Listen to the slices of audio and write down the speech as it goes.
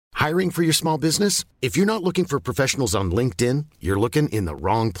Hiring for your small business? If you're not looking for professionals on LinkedIn, you're looking in the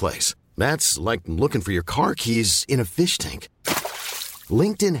wrong place. That's like looking for your car keys in a fish tank.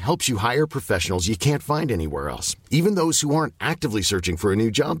 LinkedIn helps you hire professionals you can't find anywhere else, even those who aren't actively searching for a new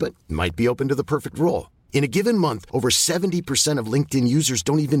job but might be open to the perfect role. In a given month, over 70% of LinkedIn users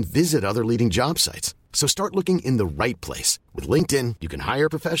don't even visit other leading job sites. So start looking in the right place. With LinkedIn, you can hire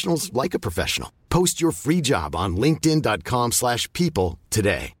professionals like a professional. Post your free job on linkedin.com/people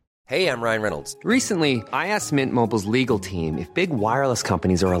today. Hey, I'm Ryan Reynolds. Recently, I asked Mint Mobile's legal team if big wireless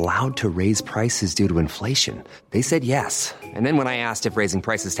companies are allowed to raise prices due to inflation. They said yes. And then when I asked if raising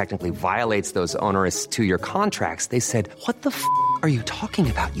prices technically violates those onerous two-year contracts, they said, what the f*** are you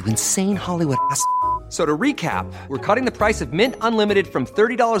talking about, you insane Hollywood ass f- So to recap, we're cutting the price of Mint Unlimited from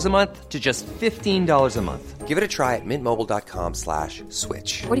 $30 a month to just $15 a month. Give it a try at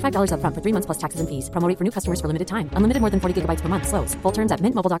mintmobile.com/switch. $45 up front for 3 months plus taxes and fees. Promo rate for new customers for limited time. Unlimited more than 40 gigabytes per month. Slows full terms at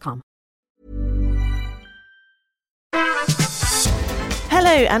mintmobile.com.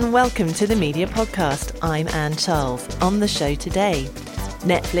 Hello and welcome to the Media Podcast. I'm Anne Charles. On the show today,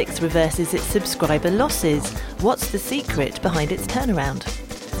 Netflix reverses its subscriber losses. What's the secret behind its turnaround?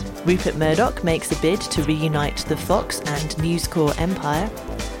 Rupert Murdoch makes a bid to reunite the Fox and News Corp empire.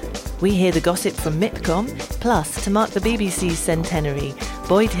 We hear the gossip from MIPCOM, plus to mark the BBC's centenary,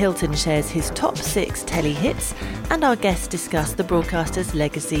 Boyd Hilton shares his top 6 telly hits, and our guests discuss the broadcaster's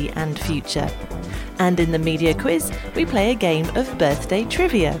legacy and future. And in the media quiz, we play a game of birthday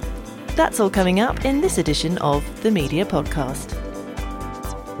trivia. That's all coming up in this edition of the Media Podcast.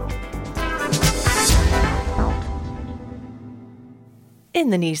 In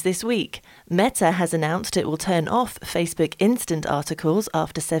the news this week, Meta has announced it will turn off Facebook Instant articles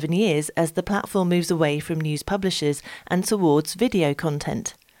after 7 years as the platform moves away from news publishers and towards video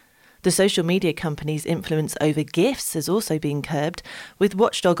content. The social media company's influence over GIFs has also been curbed, with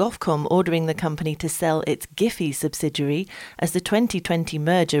watchdog Ofcom ordering the company to sell its Giphy subsidiary as the 2020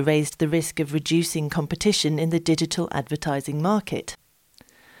 merger raised the risk of reducing competition in the digital advertising market.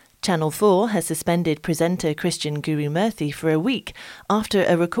 Channel 4 has suspended presenter Christian Guru Murthy for a week after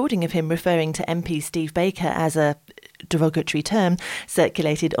a recording of him referring to MP Steve Baker as a derogatory term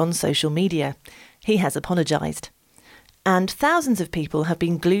circulated on social media. He has apologised. And thousands of people have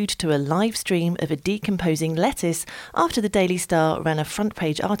been glued to a live stream of a decomposing lettuce after the Daily Star ran a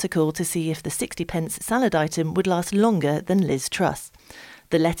front-page article to see if the 60p salad item would last longer than Liz Truss.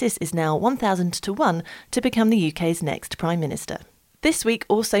 The lettuce is now 1,000 to 1 to become the UK's next Prime Minister. This week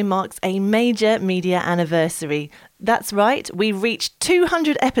also marks a major media anniversary. That's right, we've reached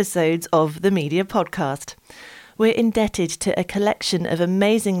 200 episodes of the Media Podcast. We're indebted to a collection of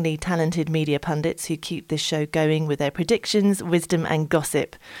amazingly talented media pundits who keep this show going with their predictions, wisdom and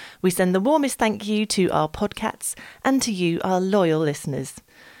gossip. We send the warmest thank you to our podcats and to you, our loyal listeners.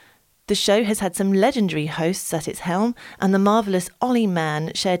 The show has had some legendary hosts at its helm, and the marvellous Ollie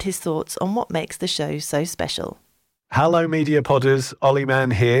Mann shared his thoughts on what makes the show so special. Hello, Media Podders. Ollie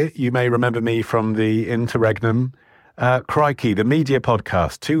Mann here. You may remember me from the interregnum. Crikey, the Media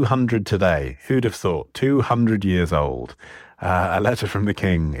Podcast, 200 today. Who'd have thought? 200 years old. A letter from the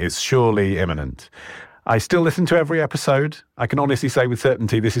King is surely imminent. I still listen to every episode. I can honestly say with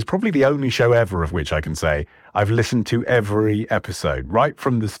certainty this is probably the only show ever of which I can say I've listened to every episode, right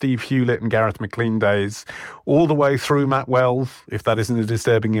from the Steve Hewlett and Gareth McLean days, all the way through Matt Wells, if that isn't a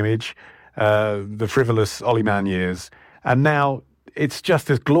disturbing image, the frivolous Ollie Mann years. And now it's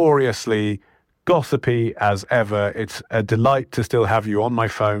just as gloriously gossipy as ever. It's a delight to still have you on my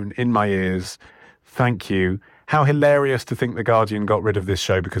phone, in my ears. Thank you. How hilarious to think The Guardian got rid of this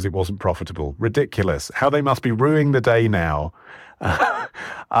show because it wasn't profitable. Ridiculous. How they must be ruining the day now.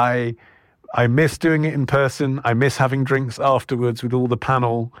 I miss doing it in person. I miss having drinks afterwards with all the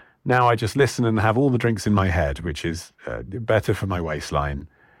panel. Now I just listen and have all the drinks in my head, which is better for my waistline.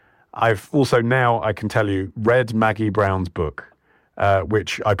 I've also now, I can tell you, read Maggie Brown's book,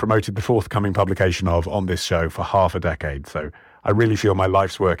 which I promoted the forthcoming publication of on this show for half a decade. So I really feel my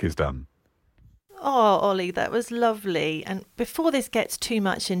life's work is done. Oh, Ollie, that was lovely. And before this gets too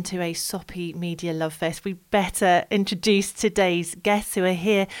much into a soppy media love fest, we better introduce today's guests who are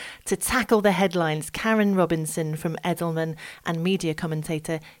here to tackle the headlines. Karen Robinson from Edelman and media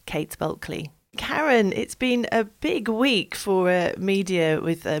commentator Kate Bulkley. Karen, it's been a big week for media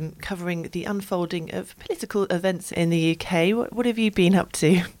with covering the unfolding of political events in the UK. What have you been up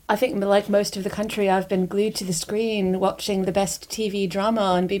to? I think, like most of the country, I've been glued to the screen watching the best TV drama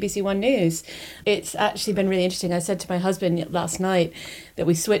on BBC One News. It's actually been really interesting. I said to my husband last night that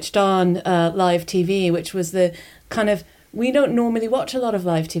we switched on live TV, which was the kind of we don't normally watch a lot of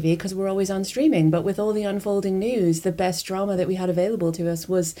live TV because we're always on streaming. But with all the unfolding news, the best drama that we had available to us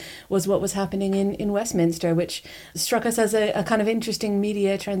was what was happening in Westminster, which struck us as a kind of interesting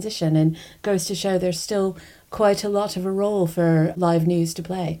media transition, and goes to show there's still quite a lot of a role for live news to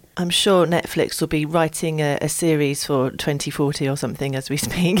play. I'm sure Netflix will be writing a series for 2040 or something as we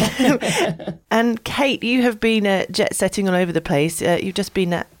speak. And Kate, you have been jet setting all over the place. You've just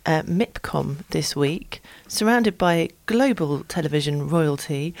been at MIPCOM this week, surrounded by global television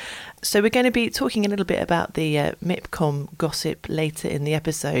royalty. So we're going to be talking a little bit about the MIPCOM gossip later in the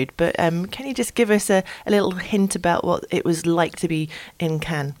episode. But can you just give us a little hint about what it was like to be in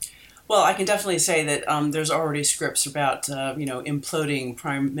Cannes? Well, I can definitely say that there's already scripts about, imploding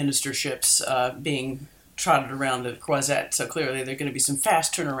prime ministerships being trotted around the Croisette. So clearly there are going to be some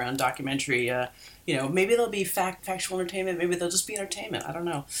fast turnaround documentary. Maybe they'll be factual entertainment. Maybe they'll just be entertainment. I don't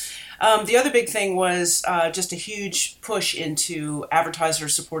know. The other big thing was just a huge push into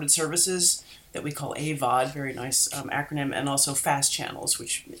advertiser-supported services that we call AVOD, very nice acronym, and also fast channels,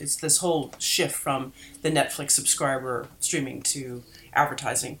 which is this whole shift from the Netflix subscriber streaming to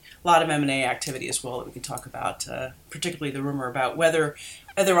advertising. A lot of M&A activity as well that we can talk about, particularly the rumor about whether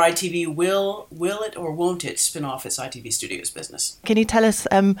ITV will it or won't it spin off its ITV Studios business. Can you tell us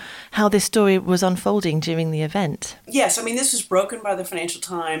how this story was unfolding during the event? Yes, this was broken by the Financial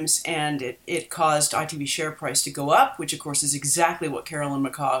Times, and it caused ITV share price to go up, which of course is exactly what Carolyn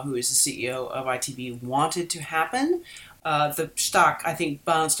McCaw, who is the CEO of ITV, wanted to happen. The stock, I think,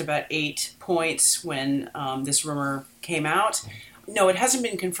 bounced about 8 points when this rumor came out. No, it hasn't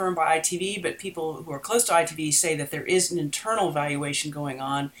been confirmed by ITV, but people who are close to ITV say that there is an internal valuation going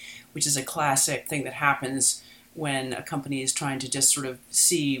on, which is a classic thing that happens when a company is trying to just sort of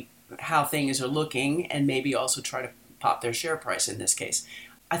see how things are looking and maybe also try to pop their share price in this case.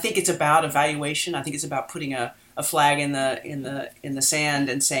 I think it's about a valuation. I think it's about putting a flag in the sand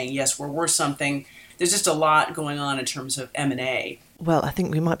and saying, yes, we're worth something. There's just a lot going on in terms of M&A. Well, I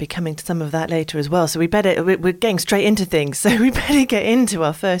think we might be coming to some of that later as well. So we're getting straight into things. So we better get into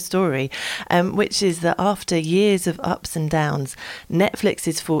our first story, which is that after years of ups and downs,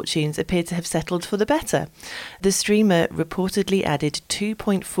 Netflix's fortunes appear to have settled for the better. The streamer reportedly added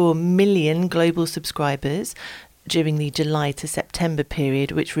 2.4 million global subscribers during the July to September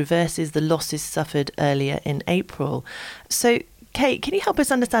period, which reverses the losses suffered earlier in April. So Kate, can you help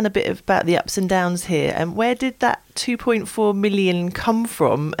us understand a bit about the ups and downs here? And where did that 2.4 million come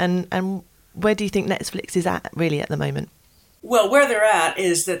from? And where do you think Netflix is at really at the moment? Well, where they're at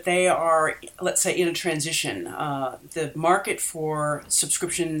is that they are, let's say, in a transition. The market for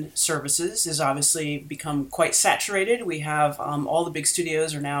subscription services has obviously become quite saturated. We have all the big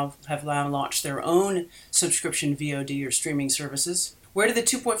studios have now launched their own subscription VOD or streaming services. Where did the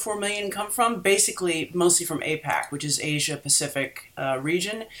 2.4 million come from? Basically, mostly from APAC, which is Asia Pacific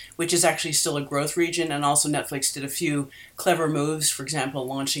region, which is actually still a growth region. And also Netflix did a few clever moves, for example,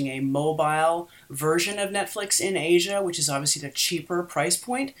 launching a mobile version of Netflix in Asia, which is obviously at a cheaper price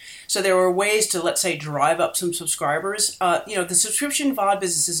point. So there were ways to, let's say, drive up some subscribers. The subscription VOD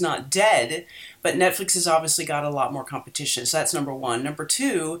business is not dead, but Netflix has obviously got a lot more competition. So that's number one. Number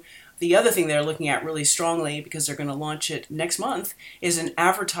two, the other thing they're looking at really strongly, because they're going to launch it next month, is an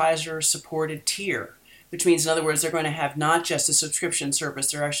advertiser-supported tier, which means, in other words, they're going to have not just a subscription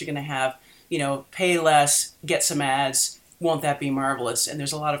service, they're actually going to have, pay less, get some ads. Won't that be marvelous? And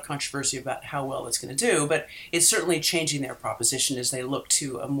there's a lot of controversy about how well it's going to do, but it's certainly changing their proposition as they look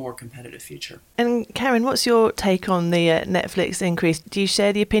to a more competitive future. And Karen, what's your take on the Netflix increase? Do you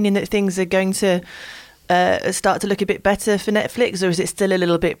share the opinion that things are going to start to look a bit better for Netflix, or is it still a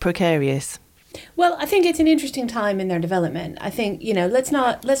little bit precarious? Well, I think it's an interesting time in their development. I think, let's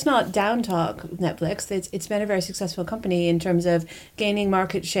not down talk Netflix. It's been a very successful company in terms of gaining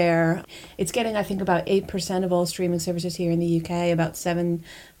market share. It's getting, I think, about 8% of all streaming services here in the UK, about 7+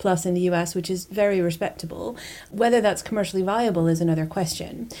 in the US, which is very respectable. Whether that's commercially viable is another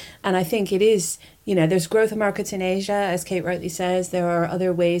question. And I think it is, there's growth markets in Asia, as Kate rightly says. There are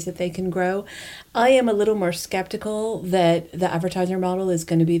other ways that they can grow. I am a little more skeptical that the advertiser model is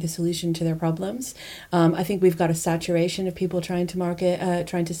going to be the solution to their problems. I think we've got a saturation of people trying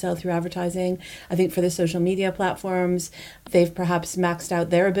to sell through advertising. I think for the social media platforms, they've perhaps maxed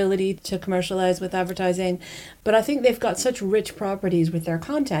out their ability to commercialize with advertising. But I think they've got such rich properties with their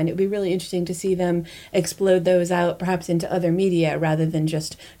content. It'd be really interesting to see them explode those out perhaps into other media rather than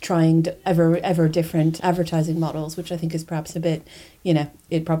just trying ever different advertising models, which I think is perhaps a bit,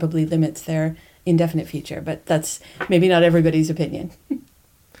 it probably limits their indefinite future. But that's maybe not everybody's opinion.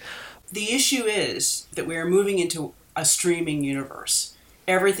 The issue is that we are moving into a streaming universe.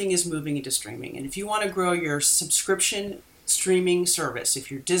 Everything is moving into streaming. And if you want to grow your subscription streaming service,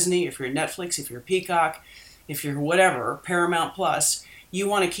 if you're Disney, if you're Netflix, if you're Peacock, if you're whatever, Paramount Plus, you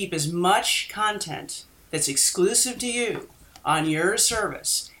want to keep as much content that's exclusive to you on your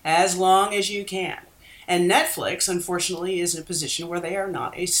service as long as you can. And Netflix, unfortunately, is in a position where they are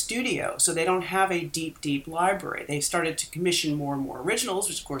not a studio, so they don't have a deep, deep library. They've started to commission more and more originals,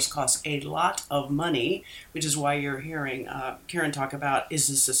 which of course costs a lot of money, which is why you're hearing Karen talk about, is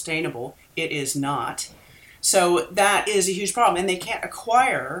this sustainable? It is not. So that is a huge problem, and they can't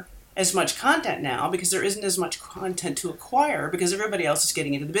acquire as much content now because there isn't as much content to acquire because everybody else is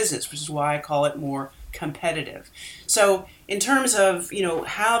getting into the business, which is why I call it more competitive. So in terms of,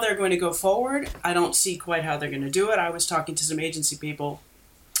 how they're going to go forward, I don't see quite how they're going to do it. I was talking to some agency people.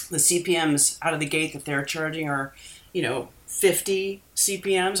 The CPMs out of the gate that they're charging are, 50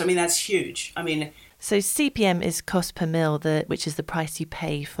 CPMs. I mean, that's huge. So CPM is cost per mil, which is the price you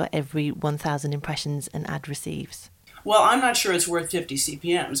pay for every 1,000 impressions an ad receives. Well, I'm not sure it's worth 50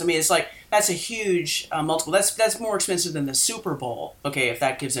 CPMs. It's like, that's a huge multiple. That's more expensive than the Super Bowl, okay, if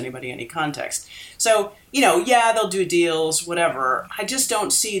that gives anybody any context. So, they'll do deals, whatever. I just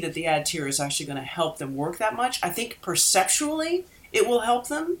don't see that the ad tier is actually going to help them work that much. I think perceptually it will help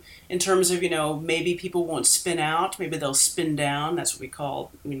them in terms of, maybe people won't spin out. Maybe they'll spin down. That's what we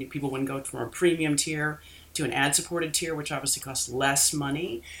call when people wouldn't go from a premium tier to an ad-supported tier, which obviously costs less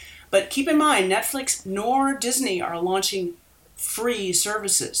money. But keep in mind, Netflix nor Disney are launching free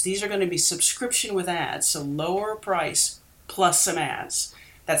services. These are going to be subscription with ads, so lower price plus some ads.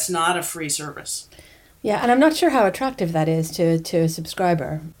 That's not a free service. Yeah, and I'm not sure how attractive that is to a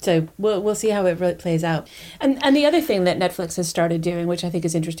subscriber. So we'll see how it really plays out. And the other thing that Netflix has started doing, which I think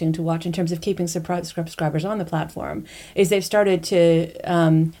is interesting to watch in terms of keeping subscribers on the platform, is they've started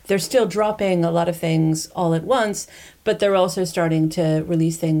to, they're still dropping a lot of things all at once, but they're also starting to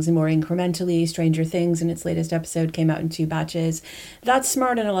release things more incrementally. Stranger Things in its latest episode came out in 2 batches. That's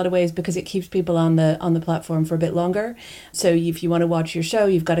smart in a lot of ways because it keeps people on the platform for a bit longer. So if you want to watch your show,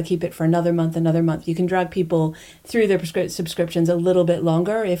 you've got to keep it for another month. You can drag people through their subscriptions a little bit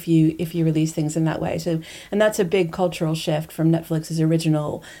longer if you release things in that way. So, and that's a big cultural shift from Netflix's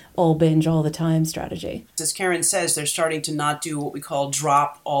original all binge all the time strategy. As Karen says, they're starting to not do what we call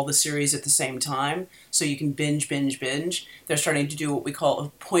drop all the series at the same time, so you can binge. They're starting to do what we call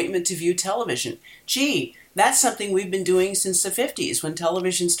appointment to view television. Gee, that's something we've been doing since the 50s when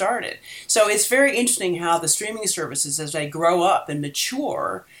television started. So it's very interesting how the streaming services, as they grow up and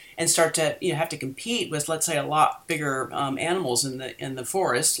mature and start to have to compete with, let's say, a lot bigger animals in the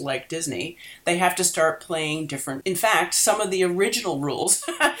forest like Disney, they have to start playing different. In fact, some of the original rules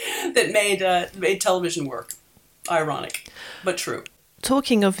that made television work. Ironic, but true.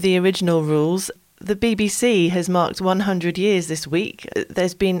 Talking of the original rules, the BBC has marked 100 years this week.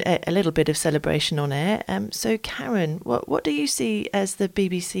 There's been a little bit of celebration on air. So, Karen, what do you see as the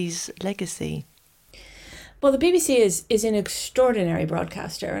BBC's legacy? Well, the BBC is an extraordinary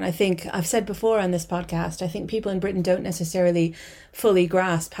broadcaster. And I think I've said before on this podcast, I think people in Britain don't necessarily fully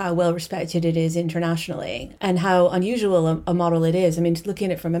grasp how well respected it is internationally and how unusual a model it is.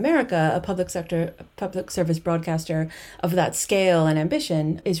 Looking at it from America, a public service broadcaster of that scale and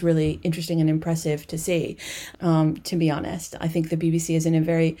ambition is really interesting and impressive to see. To be honest, I think the BBC is in a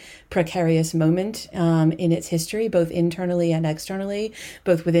very precarious moment in its history, both internally and externally,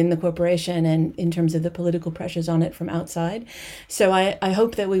 both within the corporation and in terms of the political pressures on it from outside. So I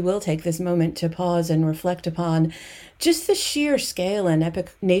hope that we will take this moment to pause and reflect upon just the sheer scale and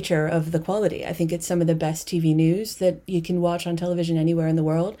epic nature of the quality. I think it's some of the best TV news that you can watch on television anywhere in the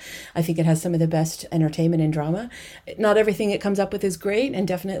world. I think it has some of the best entertainment and drama. Not everything it comes up with is great, and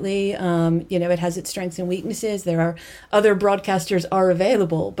definitely, it has its strengths and weaknesses. There are other broadcasters are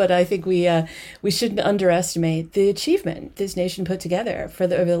available, but I think we shouldn't underestimate the achievement this nation put together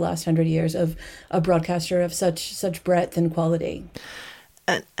over the last 100 years of a broadcaster of such breadth and quality.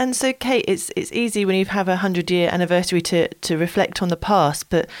 And so, Kate, it's easy when you have a 100-year anniversary to reflect on the past,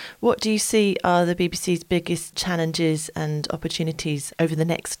 but what do you see are the BBC's biggest challenges and opportunities over the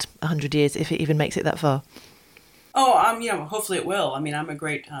next 100 years, if it even makes it that far? Hopefully it will. I'm a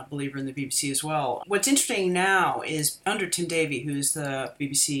great believer in the BBC as well. What's interesting now is under Tim Davie, who's the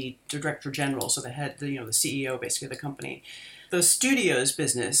BBC Director General, so the head, the CEO basically of the company, the studios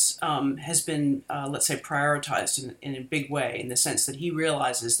business has been, let's say, prioritized in a big way, in the sense that he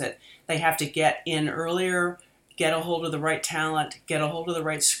realizes that they have to get in earlier, get a hold of the right talent, get a hold of the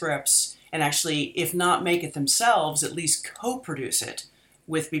right scripts, and actually, if not make it themselves, at least co-produce it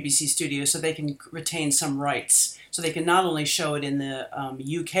with BBC Studios so they can retain some rights. So they can not only show it in the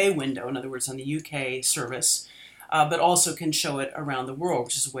UK window, in other words, on the UK service, but also can show it around the world,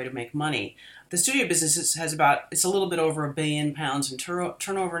 which is a way to make money. The studio business it's a little bit over £1 billion in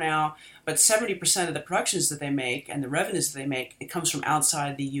turnover now, but 70% of the productions that they make and the revenues that they make, it comes from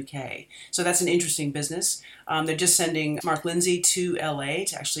outside the UK. So that's an interesting business. They're just sending Mark Lindsay to LA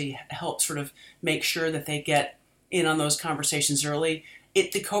to actually help sort of make sure that they get in on those conversations early.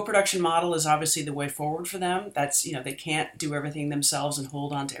 The co-production model is obviously the way forward for them. That's, they can't do everything themselves and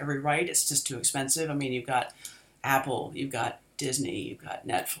hold on to every right. It's just too expensive. I mean, you've got Apple, you've got Disney, you've got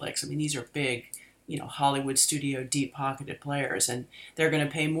Netflix. I mean, these are big, Hollywood studio, deep-pocketed players, and they're going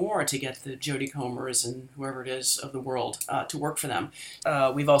to pay more to get the Jodie Comers and whoever it is of the world to work for them.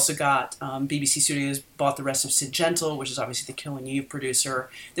 We've also got BBC Studios bought the rest of Sid Gentle, which is obviously the Killing Eve producer.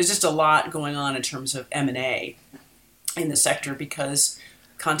 There's just a lot going on in terms of M&A in the sector because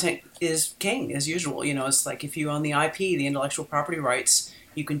content is king, as usual. It's like if you own the IP, the intellectual property rights,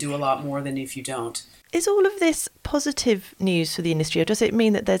 you can do a lot more than if you don't. Is all of this positive news for the industry, or does it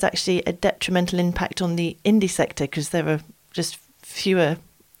mean that there's actually a detrimental impact on the indie sector because there are just fewer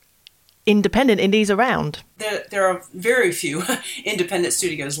independent indies around? There are very few independent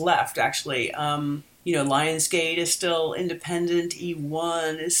studios left, actually. Lionsgate is still independent.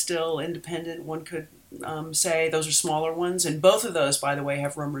 E1 is still independent. One could say those are smaller ones. And both of those, by the way,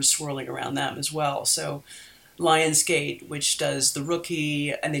 have rumors swirling around them as well. So Lionsgate, which does The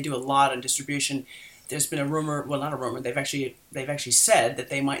Rookie, and they do a lot on distribution. There's been a rumor, well, not a rumor, they've actually said that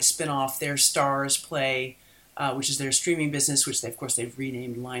they might spin off their Stars Play, which is their streaming business, which they've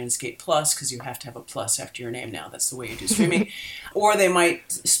renamed Lionsgate Plus, because you have to have a plus after your name now. That's the way you do streaming. Or they might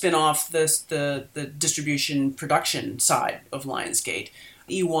spin off the distribution production side of Lionsgate.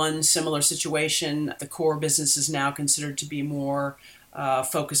 E1, similar situation. The core business is now considered to be more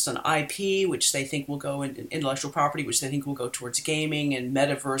focused on IP, which they think will go in intellectual property, which they think will go towards gaming and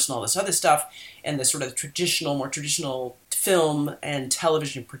metaverse and all this other stuff. And the sort of more traditional film and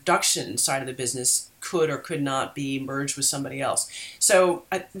television production side of the business could or could not be merged with somebody else. So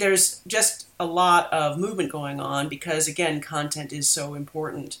there's just a lot of movement going on because, again, content is so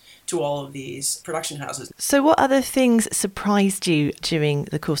important to all of these production houses. So what other things surprised you during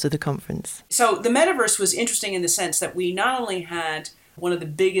the course of the conference? So the metaverse was interesting in the sense that we not only had one of the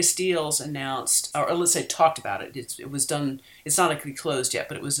biggest deals announced, or let's say talked about it. It was done. It's not actually closed yet,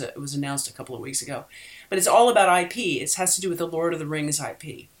 but it was announced a couple of weeks ago. But it's all about IP. It has to do with the Lord of the Rings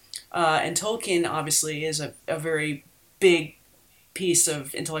IP. And Tolkien, obviously, is a very big piece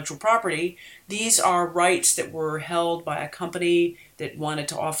of intellectual property. These are rights that were held by a company that wanted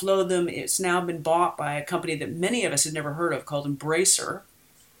to offload them. It's now been bought by a company that many of us had never heard of called Embracer.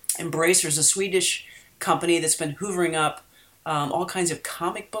 Embracer is a Swedish company that's been hoovering up all kinds of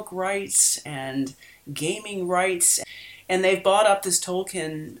comic book rights and gaming rights. And they've bought up this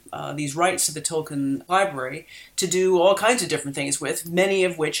Tolkien, these rights to the Tolkien library to do all kinds of different things with, many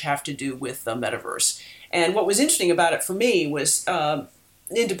of which have to do with the metaverse. And what was interesting about it for me was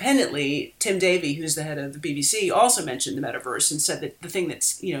independently, Tim Davie, who's the head of the BBC, also mentioned the metaverse and said that the thing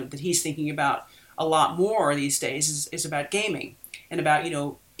that's, that he's thinking about a lot more these days is about gaming and about,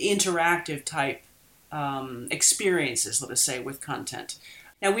 interactive type experiences, let us say, with content.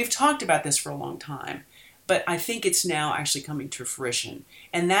 Now, we've talked about this for a long time, but I think it's now actually coming to fruition.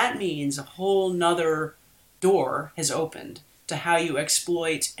 And that means a whole nother door has opened to how you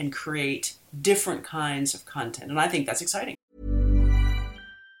exploit and create different kinds of content. And I think that's exciting.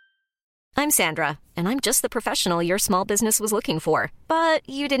 I'm Sandra, and I'm just the professional your small business was looking for. But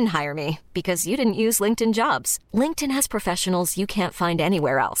you didn't hire me because you didn't use LinkedIn Jobs. LinkedIn has professionals you can't find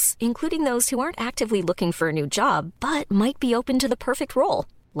anywhere else, including those who aren't actively looking for a new job, but might be open to the perfect role,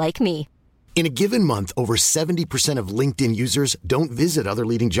 like me. In a given month, over 70% of LinkedIn users don't visit other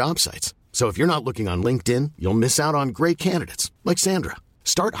leading job sites. So if you're not looking on LinkedIn, you'll miss out on great candidates like Sandra.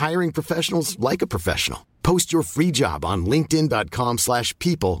 Start hiring professionals like a professional. Post your free job on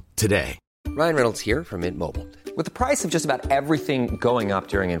linkedin.com/people today. Ryan Reynolds here from Mint Mobile. With the price of just about everything going up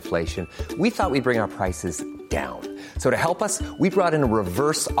during inflation, we thought we'd bring our prices down. So to help us, we brought in a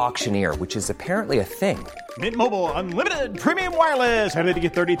reverse auctioneer, which is apparently a thing. Mint Mobile Unlimited Premium Wireless. How to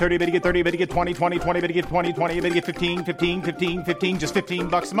get 30, 30, bit to get 30, bit to get 20, 20, 20, bit to get 20, 20, bit to get 15, 15, 15, 15, just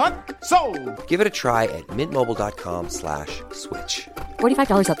 $15 a month? Sold! Give it a try at mintmobile.com/switch.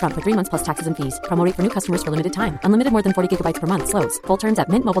 $45 up front for 3 months plus taxes and fees. Promo rate for new customers for limited time. Unlimited more than 40 gigabytes per month. Slows full terms at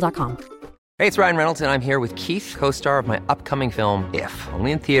mintmobile.com. Hey, it's Ryan Reynolds, and I'm here with Keith, co-star of my upcoming film, If,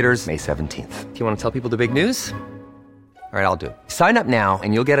 only in theaters May 17th. Do you want to tell people the big news? All right, I'll do it. Sign up now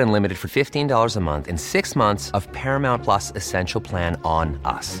and you'll get unlimited for $15 a month and 6 months of Paramount Plus Essential Plan on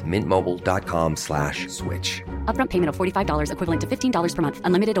us. MintMobile.com/switch. Upfront payment of $45 equivalent to $15 per month.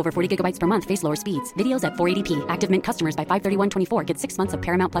 Unlimited over 40 gigabytes per month. Face lower speeds. Videos at 480p. Active Mint customers by 531.24 get 6 months of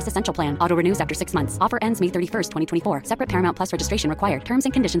Paramount Plus Essential Plan. Auto renews after 6 months. Offer ends May 31st, 2024. Separate Paramount Plus registration required. Terms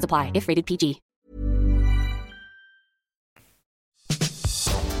and conditions apply if rated PG.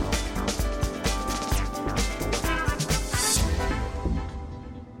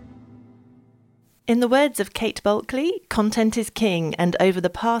 In the words of Kate Bulkley, content is king, and over the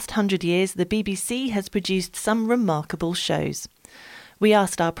past 100 years, the BBC has produced some remarkable shows. We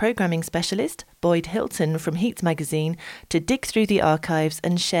asked our programming specialist, Boyd Hilton from Heat magazine, to dig through the archives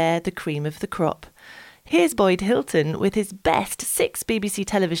and share the cream of the crop. Here's Boyd Hilton with his best 6 BBC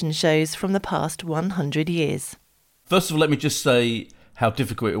television shows from the past 100 years. First of all, let me just say how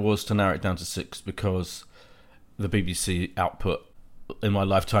difficult it was to narrow it down to 6, because the BBC output in my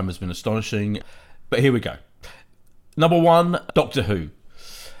lifetime has been astonishing. But here we go. Number 1, Doctor Who.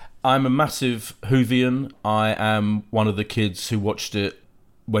 I'm a massive Whovian. I am one of the kids who watched it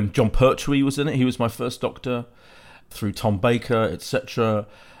when John Pertwee was in it. He was my first Doctor, through Tom Baker, etc.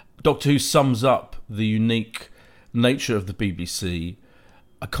 Doctor Who sums up the unique nature of the BBC.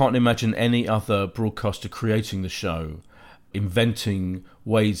 I can't imagine any other broadcaster creating the show, inventing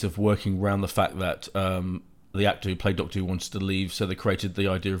ways of working around the fact that the actor who played Doctor Who wanted to leave, so they created the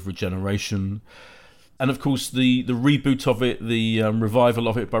idea of regeneration. And of course, the reboot of it, the revival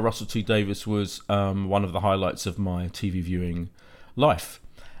of it by Russell T Davies was one of the highlights of my TV viewing life.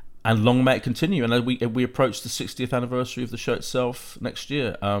 And long may it continue. And as we approach the 60th anniversary of the show itself next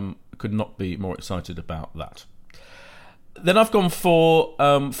year, I could not be more excited about that. Then I've gone for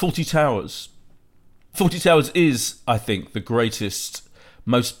Fawlty Towers. Fawlty Towers is, I think, the greatest,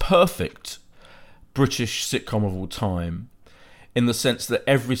 most perfect British sitcom of all time, in the sense that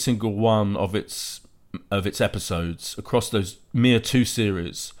every single one of its episodes across those mere 2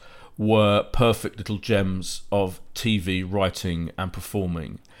 series were perfect little gems of TV writing and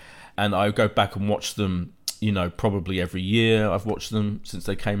performing. And I go back and watch them, probably every year. I've watched them since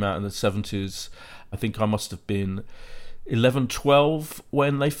they came out in the 70s. I think I must have been 11, 12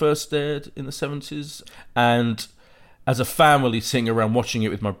 when they first aired in the 70s. And as a family sitting around watching it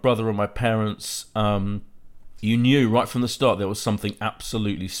with my brother and my parents, you knew right from the start there was something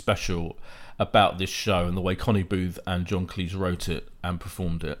absolutely special about this show and the way Connie Booth and John Cleese wrote it and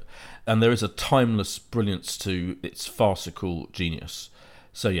performed it. And there is a timeless brilliance to its farcical genius.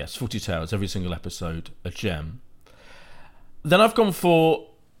 So yes, Fawlty Towers, every single episode, a gem. Then I've gone for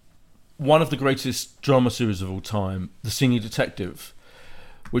one of the greatest drama series of all time, The Senior Detective,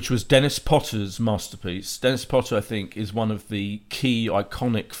 which was Dennis Potter's masterpiece. Dennis Potter, I think, is one of the key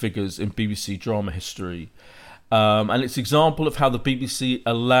iconic figures in BBC drama history. And it's an example of how the BBC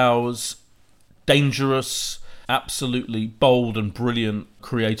allows dangerous, absolutely bold and brilliant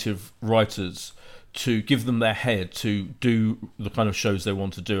creative writers to give them their head to do the kind of shows they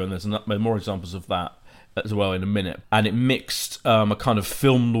want to do. And there's more examples of that as well in a minute. And it mixed a kind of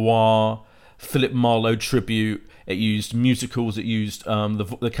film noir, Philip Marlowe tribute. It used musicals. It used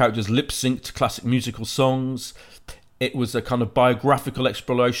the characters lip-synced classic musical songs. It was a kind of biographical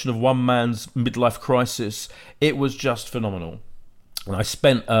exploration of one man's midlife crisis. It was just phenomenal. And I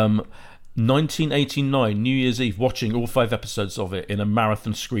spent 1989, New Year's Eve, watching all 5 episodes of it in a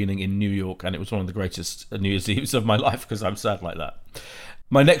marathon screening in New York, and it was one of the greatest New Year's Eves of my life because I'm sad like that.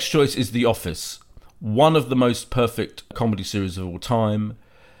 My next choice is The Office, one of the most perfect comedy series of all time,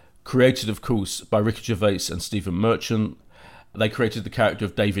 created, of course, by Ricky Gervais and Stephen Merchant. They created the character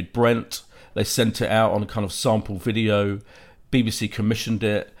of David Brent. They sent it out on a kind of sample video. BBC commissioned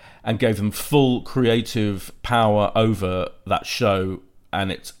it and gave them full creative power over that show, and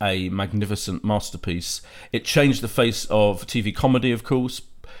it's a magnificent masterpiece. It changed the face of TV comedy, of course,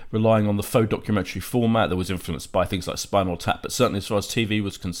 relying on the faux documentary format that was influenced by things like Spinal Tap, but certainly as far as TV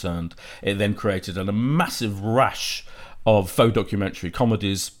was concerned, it then created a massive rash of faux documentary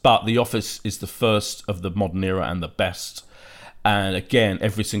comedies. But The Office is the first of the modern era and the best. And again,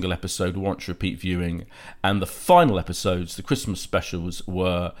 every single episode warrants repeat viewing. And the final episodes, the Christmas specials,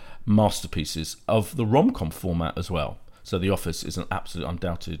 were masterpieces of the rom-com format as well. So The Office is an absolute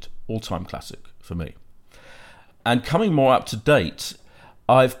undoubted all-time classic for me. And coming more up to date,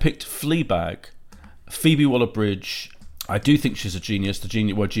 I've picked Fleabag. Phoebe Waller-Bridge, I do think she's a genius.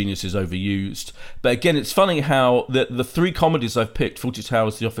 The word genius is overused. But again, it's funny how the 3 comedies I've picked, Fawlty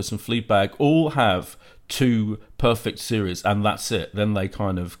Towers, The Office and Fleabag, all have 2 perfect series, and that's it. Then they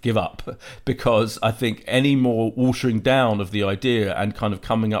kind of give up, because I think any more watering down of the idea and kind of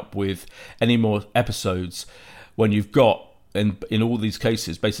coming up with any more episodes when you've got, in all these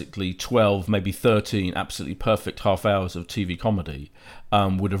cases, basically 12, maybe 13 absolutely perfect half hours of TV comedy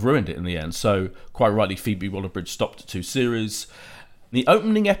would have ruined it in the end. So quite rightly, Phoebe Waller-Bridge stopped at 2 series. The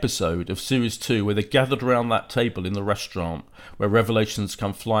opening episode of Series 2, where they're gathered around that table in the restaurant, where revelations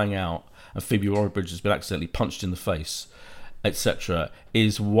come flying out and Phoebe Waller-Bridge has been accidentally punched in the face, etc.,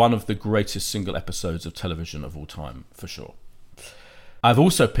 is one of the greatest single episodes of television of all time, for sure. I've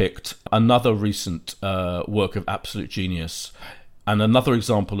also picked another recent work of absolute genius, and another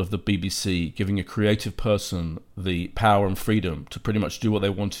example of the BBC giving a creative person the power and freedom to pretty much do what they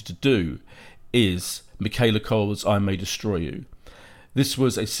wanted to do, is Michaela Coel's I May Destroy You. This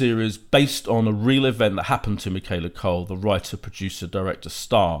was a series based on a real event that happened to Michaela Coel, the writer, producer, director,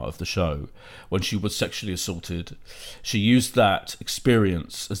 star of the show, when she was sexually assaulted. She used that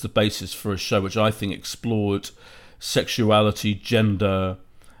experience as the basis for a show which I think explored sexuality, gender,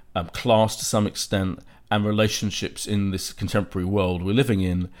 class to some extent, and relationships in this contemporary world we're living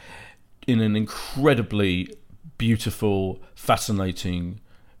in an incredibly beautiful, fascinating,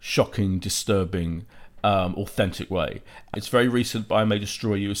 shocking, disturbing, authentic way. It's very recent, but I May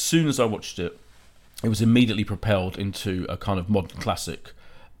Destroy You. As soon as I watched it, it was immediately propelled into a kind of modern classic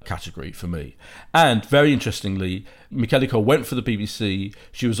category for me. And very interestingly, Michaela Coel went for the BBC.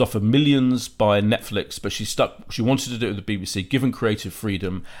 She was offered millions by Netflix, but she stuck. She wanted to do it with the BBC, given creative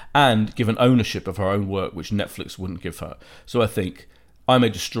freedom and given ownership of her own work, which Netflix wouldn't give her. So I think I May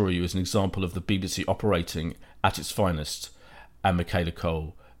Destroy You is an example of the BBC operating at its finest, and Michaela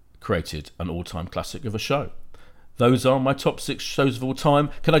Coel created an all-time classic of a show. Those are my top 6 shows of all time.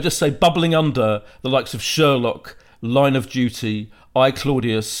 Can I just say, bubbling under the likes of Sherlock, Line of Duty, I,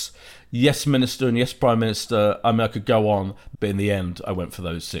 Claudius, Yes Minister and Yes Prime Minister. I mean, I could go on, but in the end, I went for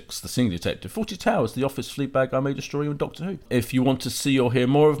those 6. The Singing Detective, Fawlty Towers, The Office, Fleabag, I May Destroy You, and Doctor Who. If you want to see or hear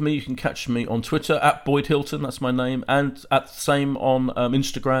more of me, you can catch me on Twitter, at Boyd Hilton, that's my name, and at the same on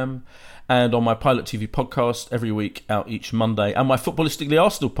Instagram, and on my Pilot TV podcast every week, out each Monday, and my Footballistically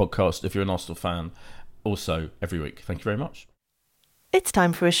Arsenal podcast, if you're an Arsenal fan, also every week. Thank you very much. It's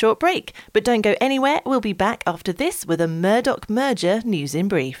time for a short break, but don't go anywhere. We'll be back after this with a Murdoch merger news in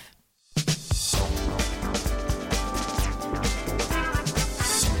brief.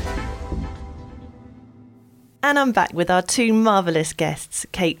 And I'm back with our 2 marvellous guests,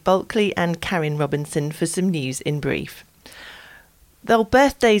 Kate Bulkley and Karen Robinson, for some news in brief. Though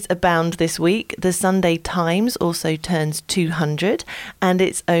birthdays abound this week, the Sunday Times also turns 200, and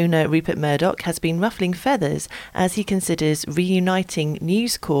its owner Rupert Murdoch has been ruffling feathers as he considers reuniting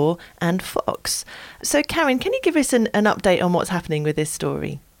News Corp and Fox. So Karen, can you give us an update on what's happening with this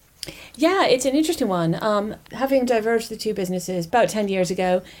story? Yeah, it's an interesting one. Having diverged the 2 businesses about 10 years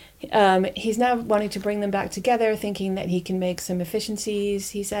ago, he's now wanting to bring them back together, thinking that he can make some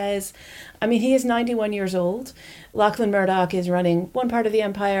efficiencies, he says. I mean, he is 91 years old. Lachlan Murdoch is running one part of the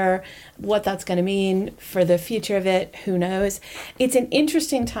empire. What that's going to mean for the future of it, who knows? It's an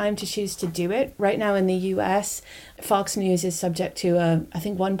interesting time to choose to do it. Right now in the US, Fox News is subject to a, I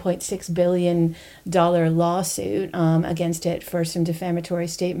think, $1.6 billion lawsuit against it for some defamatory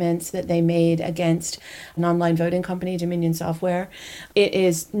statements that they made against an online voting company, Dominion Software. It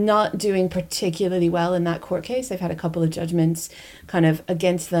is not doing particularly well in that court case. They've had a couple of judgments kind of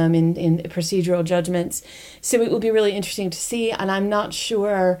against them in procedural judgments. So it will be really interesting to see, and I'm not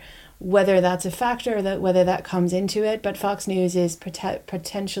sure whether that's a factor, whether that comes into it, but Fox News is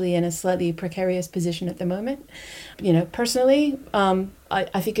potentially in a slightly precarious position at the moment. You know, personally,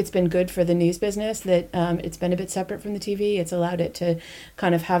 I think it's been good for the news business that it's been a bit separate from the TV. It's allowed it to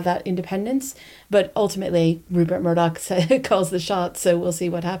kind of have that independence. But ultimately, Rupert Murdoch calls the shots, so we'll see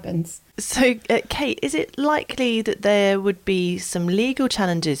what happens. So, Kate, is it likely that there would be some legal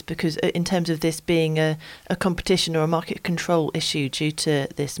challenges because in terms of this being a competition or a market control issue due to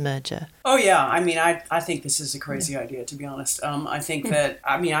this merger? Oh, yeah. I mean, I think this is a crazy idea, to be honest. I think that,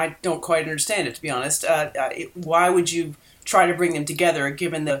 I mean, I don't quite understand it, to be honest. Why would you try to bring them together,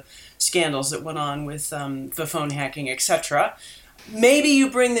 given the scandals that went on with the phone hacking, etc.? Maybe you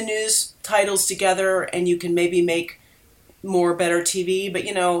bring the news titles together and you can maybe make more better TV. But,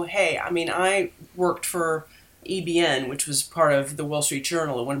 you know, hey, I mean, I worked for EBN, which was part of the Wall Street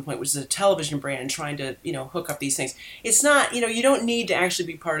Journal at one point, which is a television brand trying to, you know, hook up these things. It's not, you know, you don't need to actually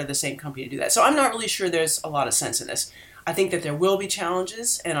be part of the same company to do that. So I'm not really sure there's a lot of sense in this. I think that there will be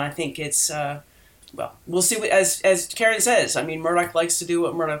challenges, and I think it's, well, we'll see. As Karen says, I mean, Murdoch likes to do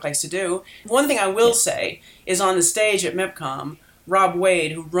what Murdoch likes to do. One thing I will say is on the stage at MIPCOM, Rob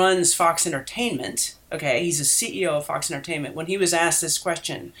Wade, who runs Fox Entertainment, okay, he's a CEO of Fox Entertainment. When he was asked this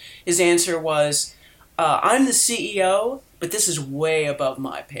question, his answer was, I'm the CEO, but this is way above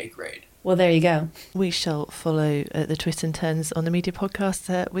my pay grade. Well, there you go. We shall follow the twists and turns on the Media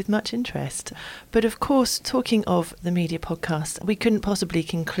Podcast with much interest. But of course, talking of the Media Podcast, we couldn't possibly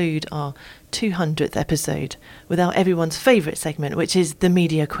conclude our 200th episode without everyone's favourite segment, which is the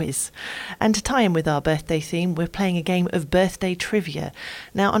Media Quiz. And to tie in with our birthday theme, we're playing a game of birthday trivia.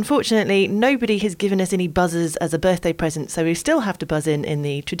 Now, unfortunately, nobody has given us any buzzers as a birthday present, so we still have to buzz in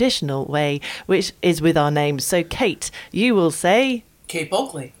the traditional way, which is with our names. So, Kate, you will say... Kate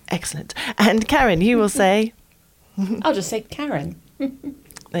Bulkley. Excellent. And Karen, you will say... I'll just say Karen.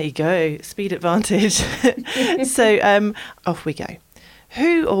 There you go. Speed advantage. So off we go.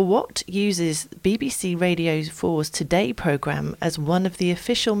 Who or what uses BBC Radio 4's Today programme as one of the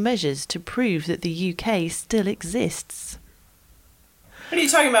official measures to prove that the UK still exists? What are you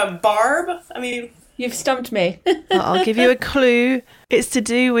talking about, Barb? I mean... You've stumped me. I'll give you a clue. It's to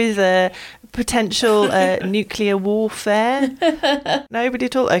do with potential nuclear warfare. Nobody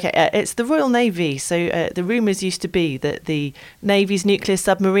at all? Okay, it's the Royal Navy. So the rumours used to be that the Navy's nuclear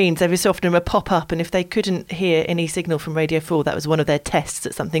submarines every so often would pop up, and if they couldn't hear any signal from Radio 4, that was one of their tests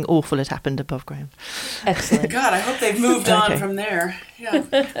that something awful had happened above ground. Excellent. God, I hope they've moved on from there. Yeah.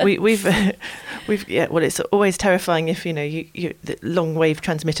 We've well, it's always terrifying if the long wave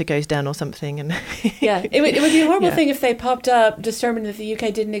transmitter goes down or something, and yeah, it would be a horrible thing if they popped up determined that the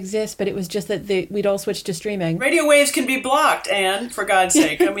UK didn't exist, but it was just that we'd all switched to streaming. Radio waves can be blocked, Anne, for God's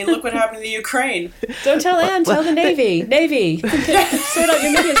sake. I mean, look what happened in the Ukraine. Don't tell Anne, tell the Navy. Navy, sort out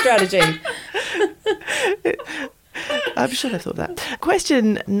your media strategy. I'm sure they thought that.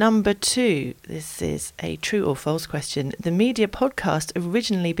 Question number 2. This is a true or false question. The Media Podcast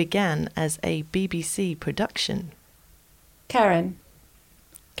originally began as a BBC production. Karen.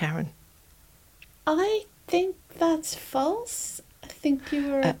 I think that's false. I think you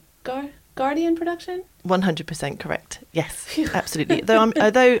were a Guardian production. 100% correct. Yes, absolutely. Though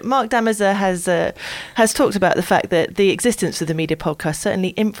Mark Damazer has talked about the fact that the existence of the Media Podcast certainly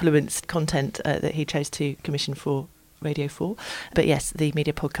influenced content that he chose to commission for Radio 4. But yes, the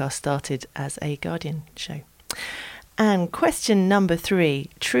Media Podcast started as a Guardian show. And question number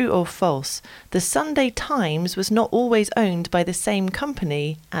 3, true or false? The Sunday Times was not always owned by the same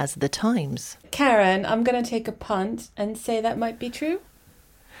company as the Times. Karen, I'm going to take a punt and say that might be true.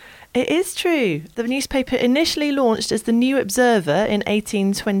 It is true. The newspaper initially launched as the New Observer in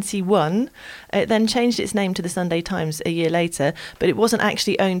 1821. It then changed its name to the Sunday Times a year later, but it wasn't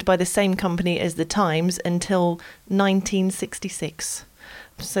actually owned by the same company as the Times until 1966.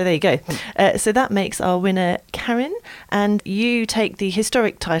 So there you go. So that makes our winner Karen, and you take the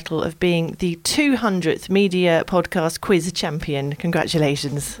historic title of being the 200th Media Podcast Quiz Champion.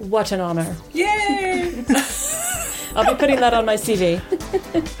 Congratulations. What an honour. Yay! I'll be putting that on my CV.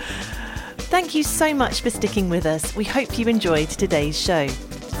 Thank you so much for sticking with us. We hope you enjoyed today's show.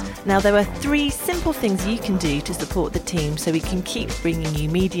 Now, there are 3 simple things you can do to support the team so we can keep bringing you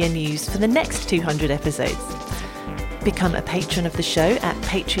media news for the next 200 episodes. Become a patron of the show at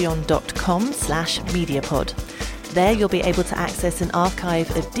patreon.com/mediapod. There you'll be able to access an archive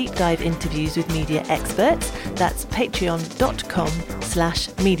of deep dive interviews with media experts. That's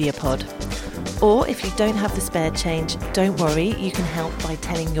patreon.com/mediapod. Or if you don't have the spare change, don't worry, you can help by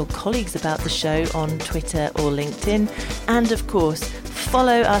telling your colleagues about the show on Twitter or LinkedIn. And of course,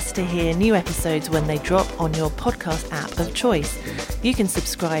 follow us to hear new episodes when they drop on your podcast app of choice. You can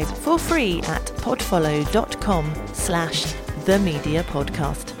subscribe for free at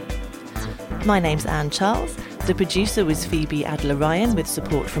podfollow.com/themediapodcast. My name's Anne Charles. The producer was Phoebe Adler-Ryan with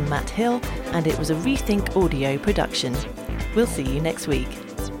support from Matt Hill, and it was a Rethink Audio production. We'll see you next week.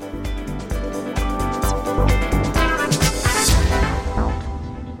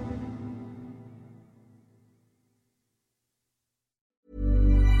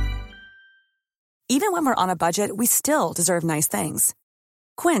 Even when we're on a budget, we still deserve nice things.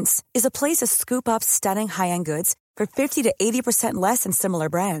 Quince is a place to scoop up stunning high-end goods for 50 to 80% less than similar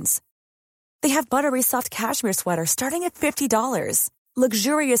brands. They have buttery soft cashmere sweaters starting at $50,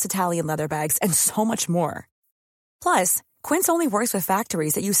 luxurious Italian leather bags, and so much more. Plus, Quince only works with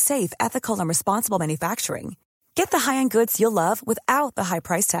factories that use safe, ethical, and responsible manufacturing. Get the high-end goods you'll love without the high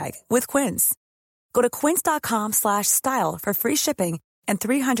price tag with Quince. Go to quince.com/style for free shipping and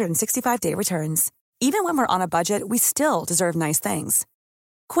 365-day returns. Even when we're on a budget, we still deserve nice things.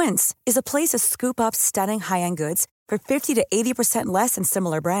 Quince is a place to scoop up stunning high-end goods for 50 to 80% less than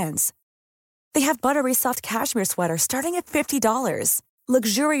similar brands. They have buttery soft cashmere sweaters starting at $50,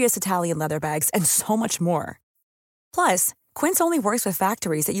 luxurious Italian leather bags, and so much more. Plus, Quince only works with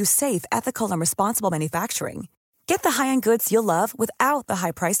factories that use safe, ethical, and responsible manufacturing. Get the high-end goods you'll love without the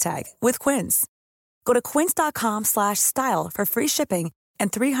high price tag with Quince. Go to quince.com/style for free shipping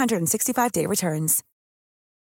and 365-day returns.